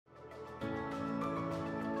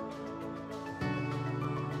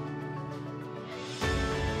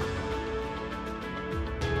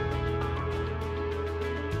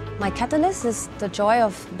My catalyst is the joy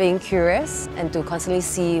of being curious and to constantly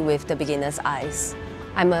see with the beginner's eyes.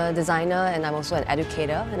 I'm a designer and I'm also an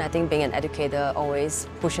educator, and I think being an educator always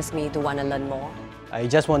pushes me to want to learn more. I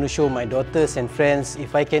just want to show my daughters and friends,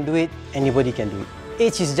 if I can do it, anybody can do it.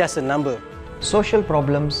 Age is just a number. Social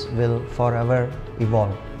problems will forever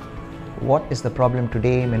evolve. What is the problem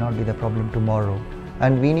today may not be the problem tomorrow.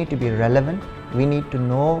 And we need to be relevant. We need to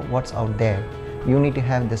know what's out there. You need to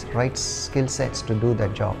have the right skill sets to do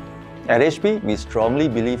that job. At HP, we strongly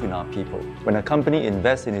believe in our people. When a company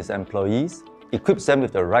invests in its employees, equips them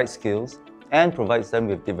with the right skills, and provides them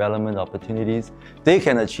with development opportunities, they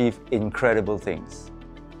can achieve incredible things.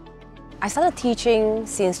 I started teaching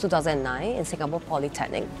since 2009 in Singapore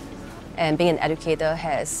Polytechnic. And being an educator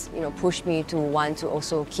has pushed me to want to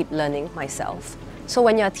also keep learning myself. So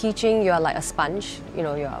when you're teaching, you're like a sponge.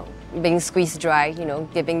 You're being squeezed dry,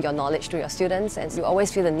 giving your knowledge to your students, and you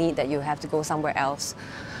always feel the need that you have to go somewhere else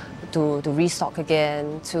to restock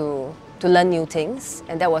again, to learn new things.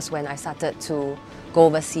 And that was when I started to go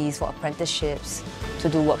overseas for apprenticeships, to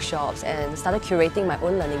do workshops, and started curating my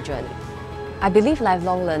own learning journey. I believe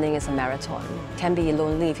lifelong learning is a marathon. It can be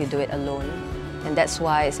lonely if you do it alone. And that's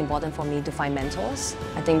why it's important for me to find mentors.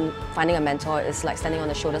 I think finding a mentor is like standing on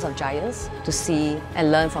the shoulders of giants to see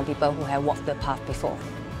and learn from people who have walked the path before.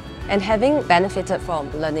 And having benefited from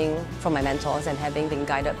learning from my mentors and having been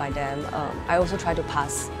guided by them, I also try to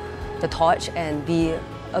pass the torch and be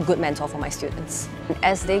a good mentor for my students.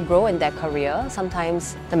 As they grow in their career,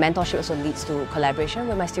 sometimes the mentorship also leads to collaboration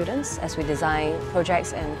with my students as we design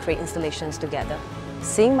projects and create installations together.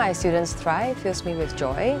 Seeing my students thrive fills me with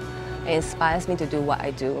joy. It inspires me to do what I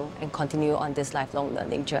do and continue on this lifelong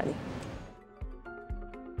learning journey.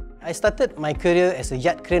 I started my career as a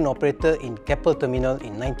yacht crane operator in Keppel Terminal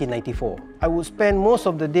in 1994. I would spend most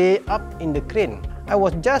of the day up in the crane. I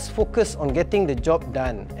was just focused on getting the job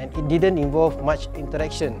done, and it didn't involve much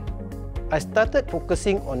interaction. I started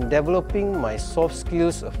focusing on developing my soft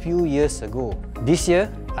skills a few years ago. This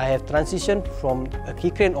year, I have transitioned from a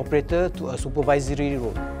key crane operator to a supervisory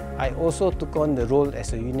role. I also took on the role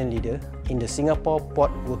as a union leader in the Singapore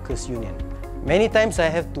Port Workers Union. Many times I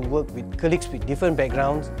have to work with colleagues with different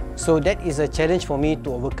backgrounds, so that is a challenge for me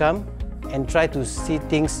to overcome and try to see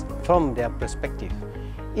things from their perspective.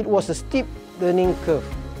 It was a steep learning curve,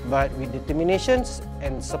 but with determination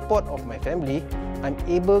and support of my family, I'm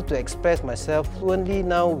able to express myself fluently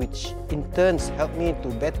now, which in turn helps me to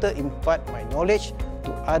better impart my knowledge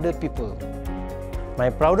to other people.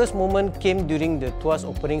 My proudest moment came during the TUAS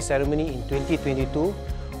opening ceremony in 2022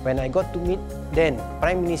 when I got to meet then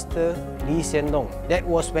Prime Minister Lee Hsien Loong. That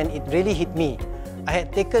was when it really hit me. I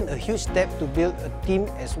had taken a huge step to build a team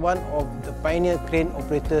as one of the pioneer crane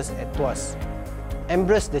operators at TUAS.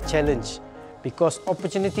 Embrace the challenge because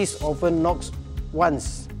opportunities often knock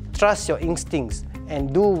once. Trust your instincts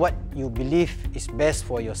and do what you believe is best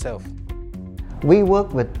for yourself. We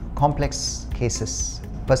work with complex cases.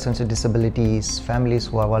 Persons with disabilities, families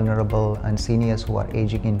who are vulnerable, and seniors who are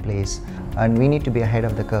aging in place. And we need to be ahead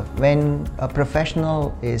of the curve. When a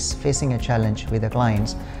professional is facing a challenge with their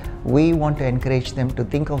clients, we want to encourage them to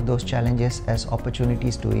think of those challenges as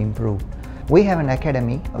opportunities to improve. We have an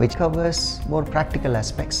academy which covers more practical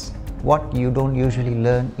aspects, what you don't usually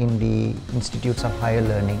learn in the institutes of higher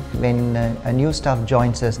learning. When a new staff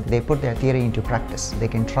joins us, they put their theory into practice. They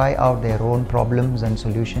can try out their own problems and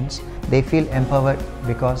solutions. They feel empowered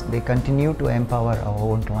because they continue to empower our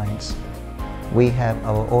own clients. We have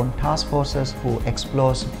our own task forces who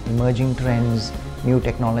explores emerging trends, new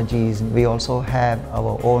technologies. We also have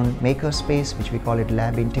our own makerspace, which we call it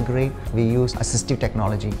Lab Integrate. We use assistive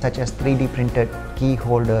technology such as 3D printed key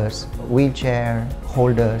holders, wheelchair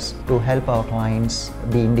holders to help our clients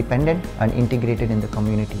be independent and integrated in the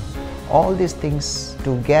community. All these things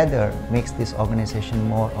together makes this organization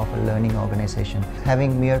more of a learning organization.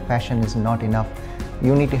 Having mere passion is not enough.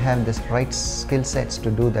 You need to have the right skill sets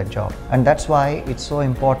to do that job. And that's why it's so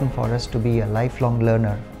important for us to be a lifelong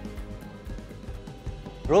learner.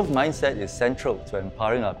 Growth mindset is central to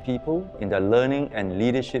empowering our people in their learning and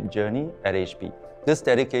leadership journey at HP. This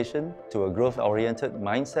dedication to a growth-oriented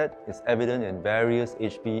mindset is evident in various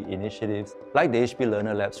HP initiatives like the HP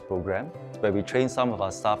Learner Labs program, where we train some of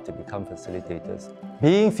our staff to become facilitators.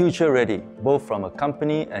 Being future-ready, both from a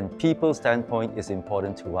company and people standpoint, is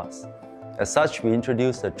important to us. As such, we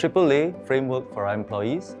introduced a AAA framework for our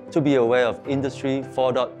employees to be aware of Industry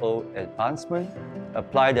 4.0 advancement,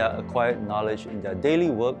 apply their acquired knowledge in their daily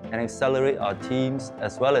work, and accelerate our teams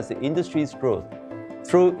as well as the industry's growth.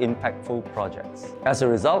 through impactful projects. As a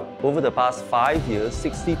result, over the past 5 years,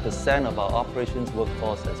 60% of our operations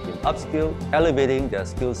workforce has been upskilled, elevating their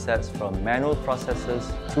skill sets from manual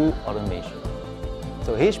processes to automation.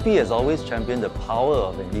 So HP has always championed the power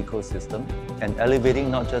of an ecosystem and elevating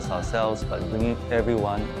not just ourselves but bringing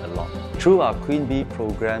everyone along. Through our Queen Bee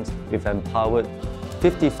programs, we've empowered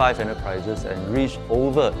 55 enterprises and reached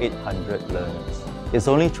over 800 learners. It's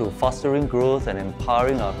only through fostering growth and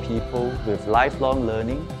empowering our people with lifelong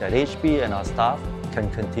learning that HP and our staff can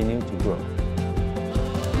continue to grow.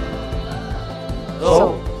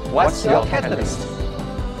 So, what's your catalyst?